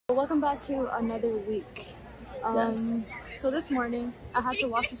Welcome back to another week. Yes. So this morning I had to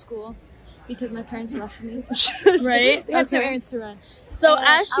walk to school because my parents left me. Right? They had some errands to run. So And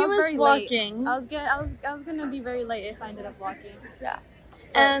as she I was very walking, late. I was gonna be very late if I ended up walking. yeah.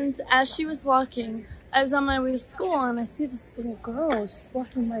 And as she was walking, I was on my way to school and I see this little girl just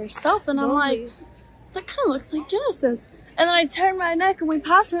walking by herself, and I'm like, that kind of looks like Genesis. And then I turn my neck and we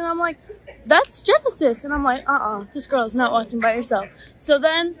pass her and I'm like, that's Genesis. And I'm like, this girl's not walking by herself. So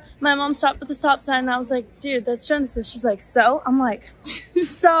then my mom stopped at the stop sign and I was like, dude, that's Genesis. She's like, so? I'm like,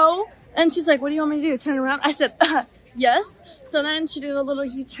 so? And she's like, what do you want me to do? Turn around? I said, yes. So then she did a little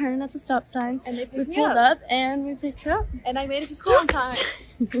U-turn at the stop sign. And they we picked me pulled up and we picked her up. And I made it to school on time.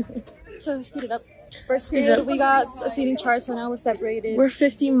 So speed it up. First period, we got a seating chart, so now we're separated. We're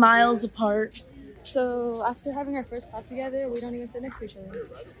 50 miles apart. So after having our first class together, we don't even sit next to each other.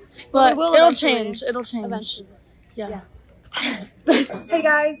 But we will it'll eventually. change. It'll change. Eventually. Yeah. Hey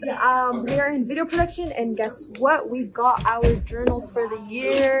guys, we are in video production, and guess what? We got our journals for the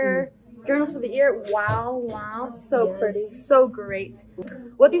year. Wow, so pretty, so great.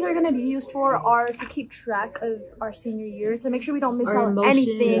 What these are going to be used for are to keep track of our senior year, to make sure we don't miss out on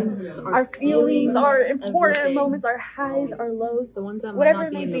anything, our feelings, our important moments, our highs, our lows, the ones that whatever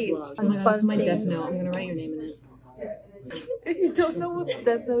it may be. Oh my god, this is my Death Note. I'm gonna write your name in it. If you don't know what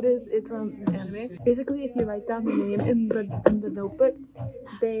Death Note is, it's an anime. Basically, if you write down the name in the notebook,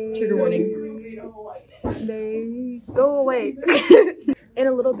 they Trigger warning. They go away. In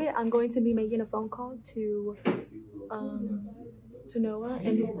a little bit, I'm going to be making a phone call to Noah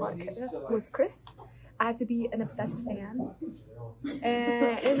and his podcast with Chris. I have to be an obsessed fan,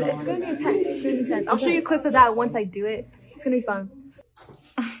 and it's gonna be intense. It's gonna be intense. I'll show you clips of that once I do it. It's gonna be fun.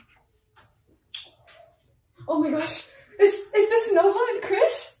 Oh my gosh, is this Noah and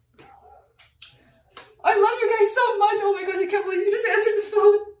Chris? I love you guys so much. Oh my gosh, I can't believe you just answered the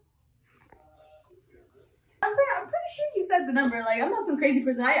phone. I'm pretty sure you said the number. Like, I'm not some crazy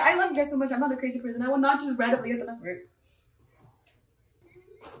person. I love you guys so much. I'm not a crazy person. I will not just randomly get the number.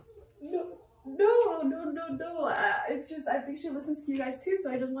 No. It's just, I think she listens to you guys too, so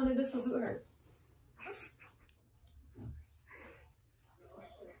I just wanted to salute her.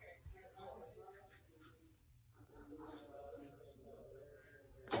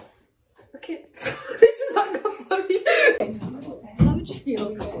 Okay. This is not gonna funny. How would you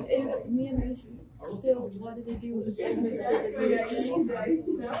feel if me and Chris still wanted to do assessment for the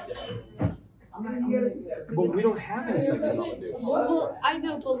But we don't have an assignment on this. Well, I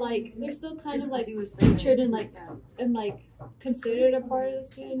know, but like they're still kind of like featured and like considered a part of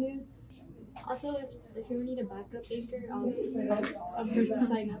the student news. Also, if you need a backup anchor, I'm first to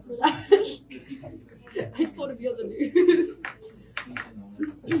sign up for that. I just want to be on the news.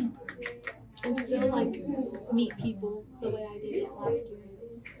 And still like meet people the way I did it last year.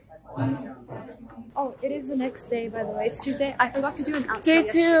 Oh, it is the next day, by the way. It's Tuesday. I forgot to do an outfit Day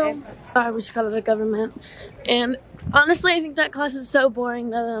yesterday. 2. I just got out of government, and honestly I think that class is so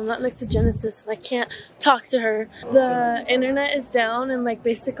boring now that I'm not next to Genesis and I can't talk to her. The internet is down in like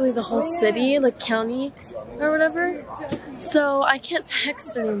basically the whole city, like county or whatever, so I can't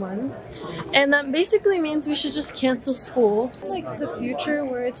text anyone, and that basically means we should just cancel school. Like the future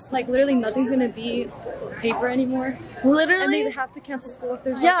where it's like literally nothing's gonna be paper anymore. Literally, And they have to cancel school if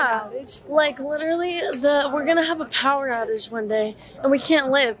there's yeah, like an outage. like literally we're gonna have a power outage one day and we can't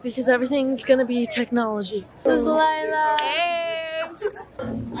live because everything's gonna be technology. This is Lila. Hey.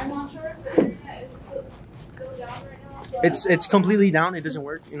 I'm not sure if the internet is still down right now. It's completely down. It doesn't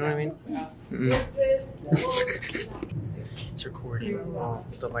work. You know what I mean? It's recording. Oh,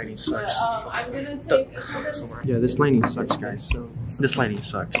 the lighting sucks. I'm gonna take Yeah, this lighting sucks, guys. This lighting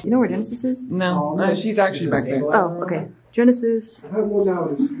sucks. You know where Genesis is? No, she's actually back there. Oh, okay. Genesis.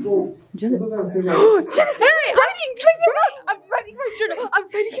 Genesis. Oh, Genesis! Hey, I'm writing my journal. I'm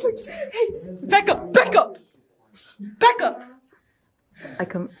writing my journal. Hey, back up. I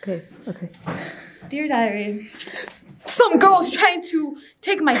come. Okay. Dear diary, some girl's trying to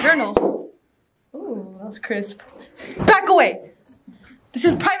take my journal. Ooh, that was crisp. Back away. This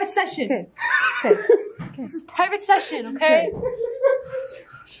is private session. Okay. This is private session, okay?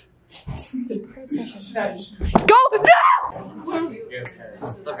 Go now!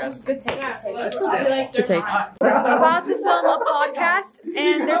 What's up, guys? Good take. We're about to film a podcast,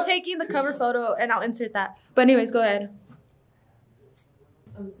 and they're taking the cover photo, and I'll insert that. But anyways, go ahead.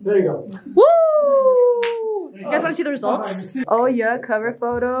 There you go. Woo! You guys want to see the results? Oh yeah, cover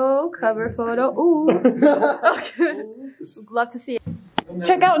photo. Ooh. Okay. Love to see it.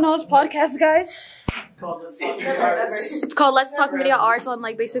 Check out Noah's podcast, guys. It's called Let's Talk Media Arts on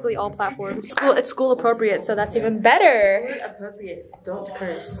like basically all platforms. It's school appropriate, so that's even better. Word appropriate. Don't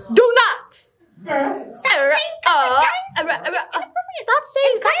curse. Do not! Stop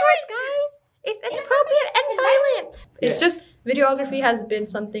saying cuss words, guys. It's inappropriate and violent. It's just videography has been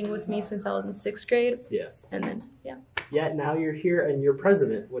something with me since I was in 6th grade. Yeah. And then Yet now you're here and you're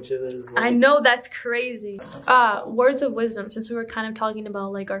president, which is like, I know, that's crazy. Words of wisdom, since we were kind of talking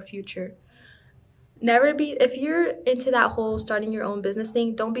about like our future. Never be, if you're into that whole starting your own business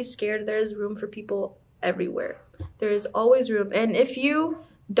thing, don't be scared. There's room for people everywhere. There's always room. And if you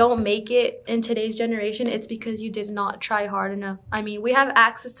don't make it in today's generation, it's because you did not try hard enough. I mean, we have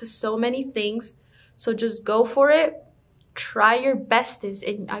access to so many things, so just go for it. Try your bestest,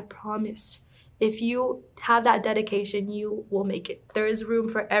 and I promise, if you have that dedication, you will make it. There is room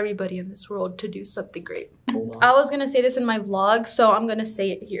for everybody in this world to do something great. I was gonna say this in my vlog, so I'm gonna say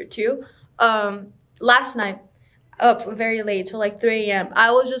it here too. Last night, up very late till like 3 a.m.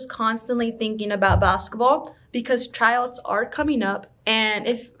 I was just constantly thinking about basketball because tryouts are coming up. And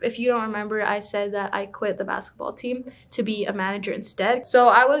if you don't remember, I said that I quit the basketball team to be a manager instead. So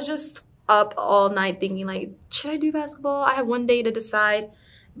I was just up all night thinking like, should I do basketball? I have one day to decide,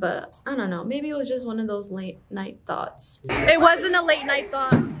 but I don't know. Maybe it was just one of those late night thoughts. It wasn't a late night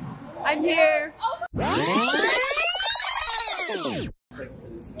thought. I'm here.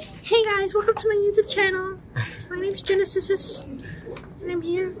 Hey guys, welcome to my YouTube channel. My name is Genesis, and I'm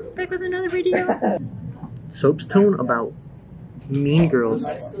here back with another video. Soap's tone about Mean Girls,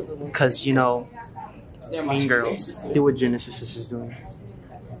 because you know, Mean Girls. Do what Genesis is doing.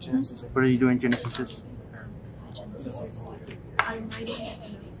 What are you doing, Genesis?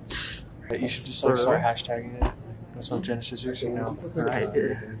 You should just like start hashtagging it. What's up, Genesis? You know. Alright,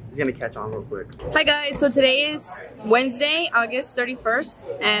 he's gonna catch on real quick. Hi guys, so today is Wednesday, August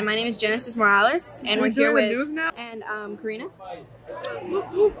 31st, and my name is Genesis Morales, and we're here with Karina.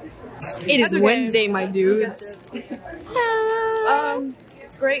 It is Wednesday, my dudes.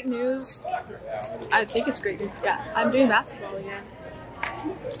 Great news. I think it's great news. Yeah, I'm doing basketball again.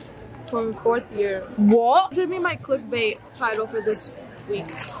 For the 4th year. What? Should be my clickbait title for this week.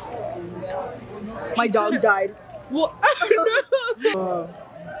 My dog died. What?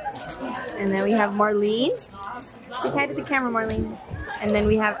 And then we have Marlene. Say hi to the camera, Marlene. And then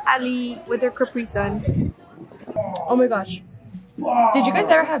we have Ali with her Capri Sun. Oh my gosh. Did you guys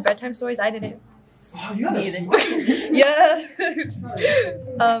ever have bedtime stories? I didn't. Yeah.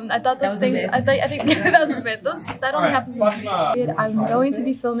 I thought those things. I think that was a myth. That only happens when you're a kid. I'm going to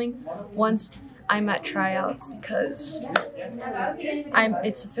be filming once I'm at tryouts because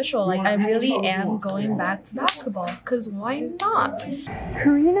it's official. Like I really am going back to basketball. Cause why not?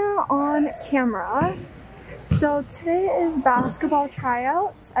 Karina on camera. So today is basketball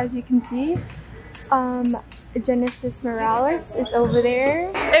tryouts, as you can see. Genesis Morales is over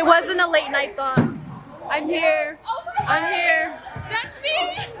there. It wasn't a late night thought. I'm here. I'm here. That's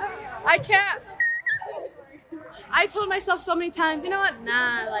me! I can't. I told myself so many times, you know what?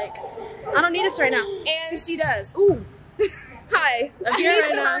 Nah, like, I don't need this right now. And she does. Ooh. Hi. I'm here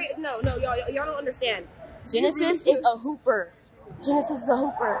right now. No, y'all don't understand. Genesis is a hooper. Genesis is a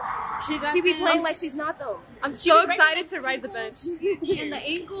hooper. She be playing like she's not though. I'm so excited to ride the bench. And the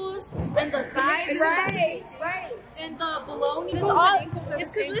ankles and the thighs, right. And the below knee.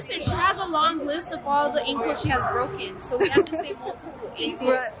 It's because listen, she has a long list of all the ankles she has broken, so we have to say multiple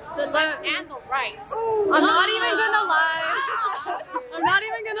ankles, the left and the right. I'm not even gonna lie. I'm not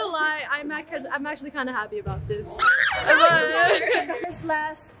even gonna lie. I'm actually kind of happy about this. First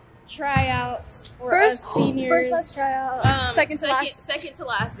last tryouts for us seniors. First last tryout. Second to last. Second to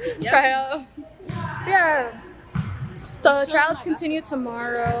last. Yep. Tryout. Yeah. The tryouts continue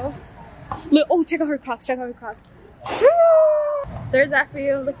tomorrow. Look, oh, check out her Crocs. Check out her Crocs. There's that for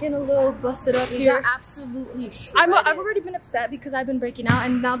you, looking a little busted up here. Absolutely shredded. I've already been upset because I've been breaking out,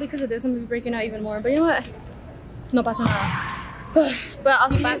 and now because of this, I'm gonna be breaking out even more. But you know what? No pasa nada. But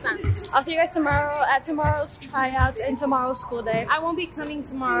I'll see you guys tomorrow at tomorrow's tryouts and tomorrow's school day. I won't be coming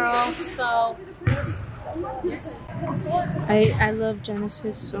tomorrow, so I love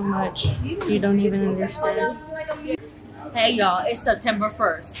Genesis so much. You don't even understand. Hey y'all, it's September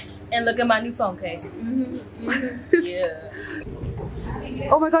 1st. And look at my new phone case. Yeah.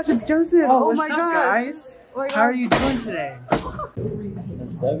 Oh my gosh, it's Joseph. Oh, what's up, guys? How are you doing today?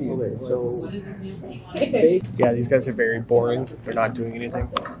 Yeah, these guys are very boring. They're not doing anything.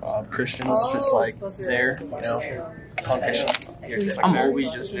 Christian's just like there, you know, politician. I'm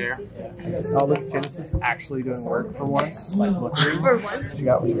always just there. Oh, look, Genesis actually doing work for once. Like, look. For once? What you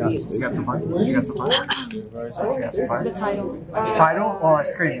got? What you got? You got some fun? You got some fun? You got some fun? The title. Title? Oh,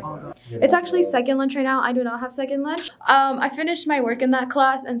 that's crazy. It's actually second lunch right now. I do not have second lunch. I finished my work in that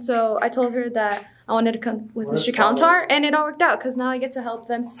class, and so I told her that I wanted to come with Mr. Kalantar, and it all worked out because now I get to help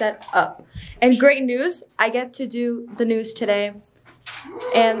them set up. And great news, I get to do the news today,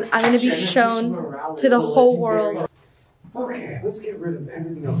 and I'm going to be shown to the whole world. Okay, let's get rid of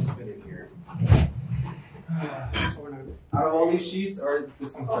everything else that's been in here. Out of all these sheets, or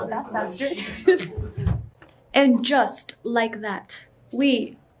this one's better? That's faster. And just like that,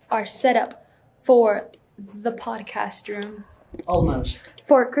 we are set up for the podcast room. Almost.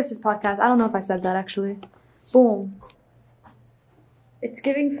 For Chris's podcast. I don't know if I said that actually. Boom. It's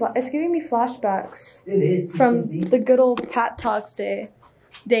giving me flashbacks. It is. From the good old Pat Talks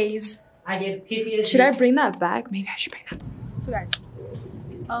days. I get PTSD. Should I bring that back? Maybe I should bring that. So guys,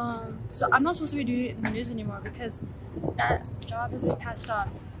 so I'm not supposed to be doing the news anymore because that job has been passed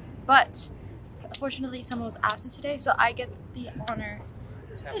on. But unfortunately, someone was absent today, so I get the honor,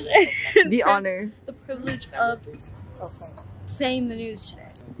 the privilege of saying the news today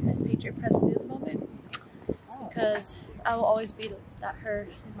as Patriot Press News moment, because I will always be that her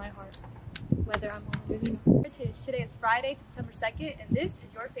in my heart, whether I'm on the news or not. Today is Friday, September 2nd, and this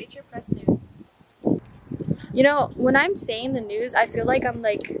is your Patriot Press News. You know, when I'm saying the news, I feel like I'm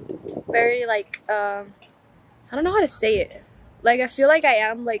like very like I don't know how to say it. Like I feel like I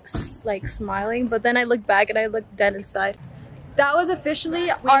am like smiling, but then I look back and I look dead inside. That was officially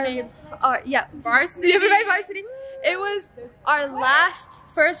our varsity. Varsity. It was our last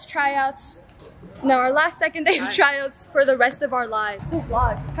second day of tryouts for the rest of our lives. So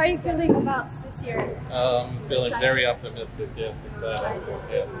vlog, how are you feeling about this year? Feeling excited? very optimistic, yes, excited.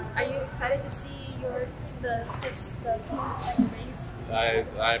 Yeah. Are you excited to see the team that you raised?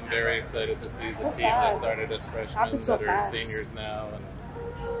 I'm very excited to see the team that started as freshmen that are seniors now, and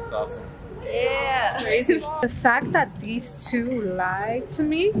it's awesome. Yeah. Crazy. The fact that these two lied to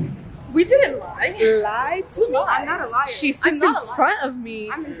me. We didn't lie. Lied? I'm not a liar. She sits in front of me.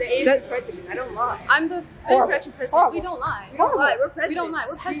 I'm the ASU president. I don't lie. I'm the president. We don't lie. We don't lie. We're president. We don't lie.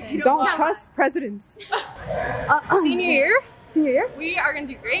 We're president. You don't trust presidents. Senior year? Senior year? We are going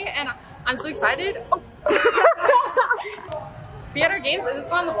to do great, and I'm so excited. Be at our games. Is this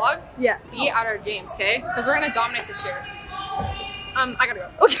going on the vlog? Yeah. Be at our games, okay? Because we're going to dominate this year. I gotta go.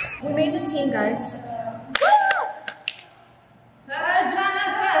 Okay. We made the team, guys.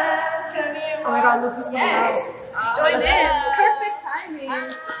 Oh my god, look who's coming out. Join in. Perfect timing.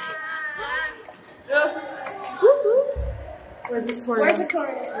 Where's Victoria? Where's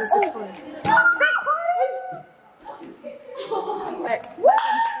Victoria? Where's Victoria?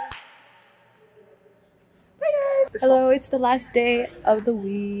 Hello, it's the last day of the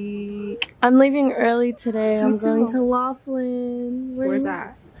week. I'm leaving early today. I'm going to Laughlin. Where's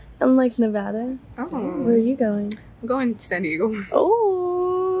that? In like Nevada. Oh. Where are you going? I'm going to San Diego.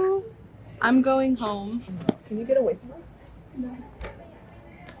 Oh. I'm going home. Can you get away from me?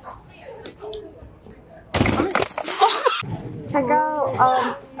 Check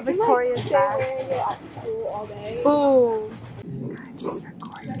out Victoria's bag. Ooh.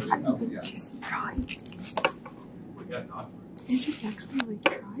 She's trying. She's actually like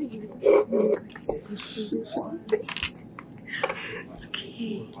trying.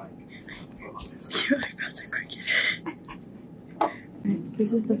 Okay. Your eyebrows are crooked.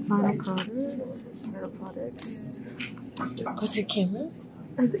 This is the final product. With her camera?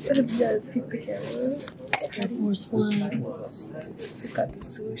 I think I have to pick the camera. Air Force One. It's got the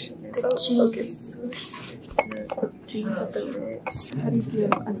swoosh in it. Jeans. Jeans at the wrist. How do you feel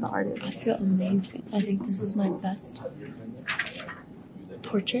as the artist? I feel amazing. I think this is my best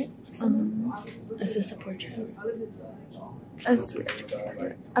portrait of someone. Is this a portrait? I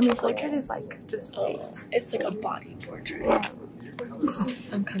mean, portrait is like just it's like a body portrait.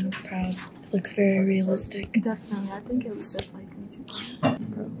 I'm kind of proud. It looks very realistic. Definitely. I think it was just like me too. Yeah.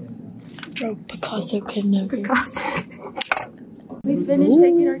 Bro, Picasso could never. We finished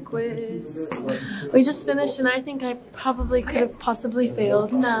taking our quiz. We just finished, and I think I probably could have possibly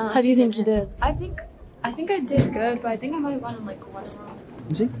failed. No. How do you think you did? I think I did good, but I think I might have gotten like one wrong.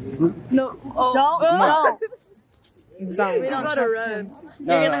 No. Oh. No. We don't trust him.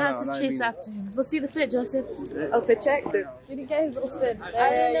 You're gonna have to chase after him. Let's see the fit, Joseph. Oh, fit check? Did he get his little spin?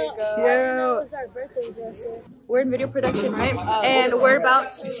 There you go. Yeah. It was our birthday, Joseph. We're in video production, right? And we're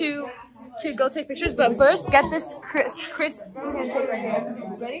about to go take pictures, but first get this crisp handshake right here.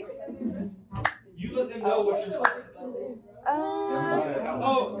 Ready? You let them know what you're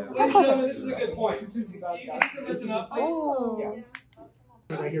Oh, ladies and gentlemen, this is a good point. Listen up. Oh.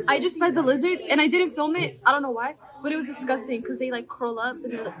 I just fed the lizard and I didn't film it. I don't know why, but it was disgusting because they like curl up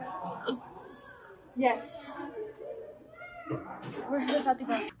and they're like. Yes.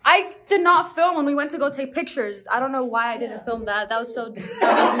 I did not film when we went to go take pictures. I don't know why I didn't film that. That was so dumb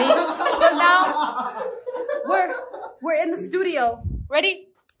of me. But now we're in the studio. Ready?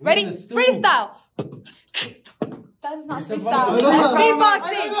 Ready? Freestyle. That is not freestyle. That's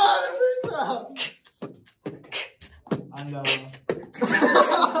beatboxing. I know.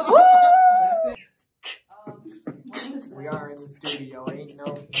 We are in the studio. Ain't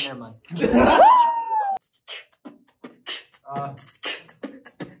no. Never mind.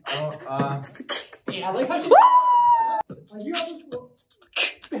 Yeah, I like how she's.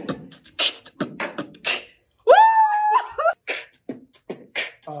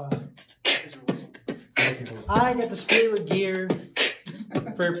 I got the spirit gear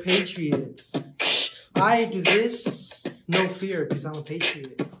for Patriots. I do this, no fear, because I'm a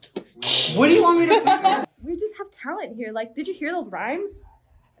Patriot. What do you want me to do? We just have talent here. Like, did you hear those rhymes?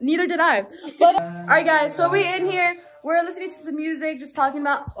 Neither did I. But alright guys, so we in here, we're listening to some music, just talking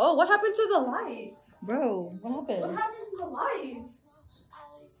about what happened to the lights? Bro, what happened? What happened to the lights?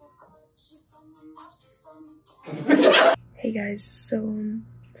 Hey guys, so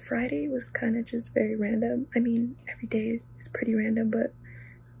Friday was kind of just very random. I mean, every day is pretty random, but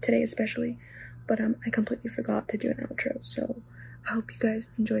today especially. But I completely forgot to do an outro, so I hope you guys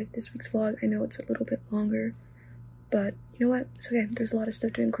enjoyed this week's vlog. I know it's a little bit longer, but you know what? It's okay. There's a lot of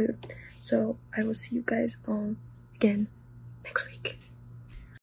stuff to include. So I will see you guys again next week.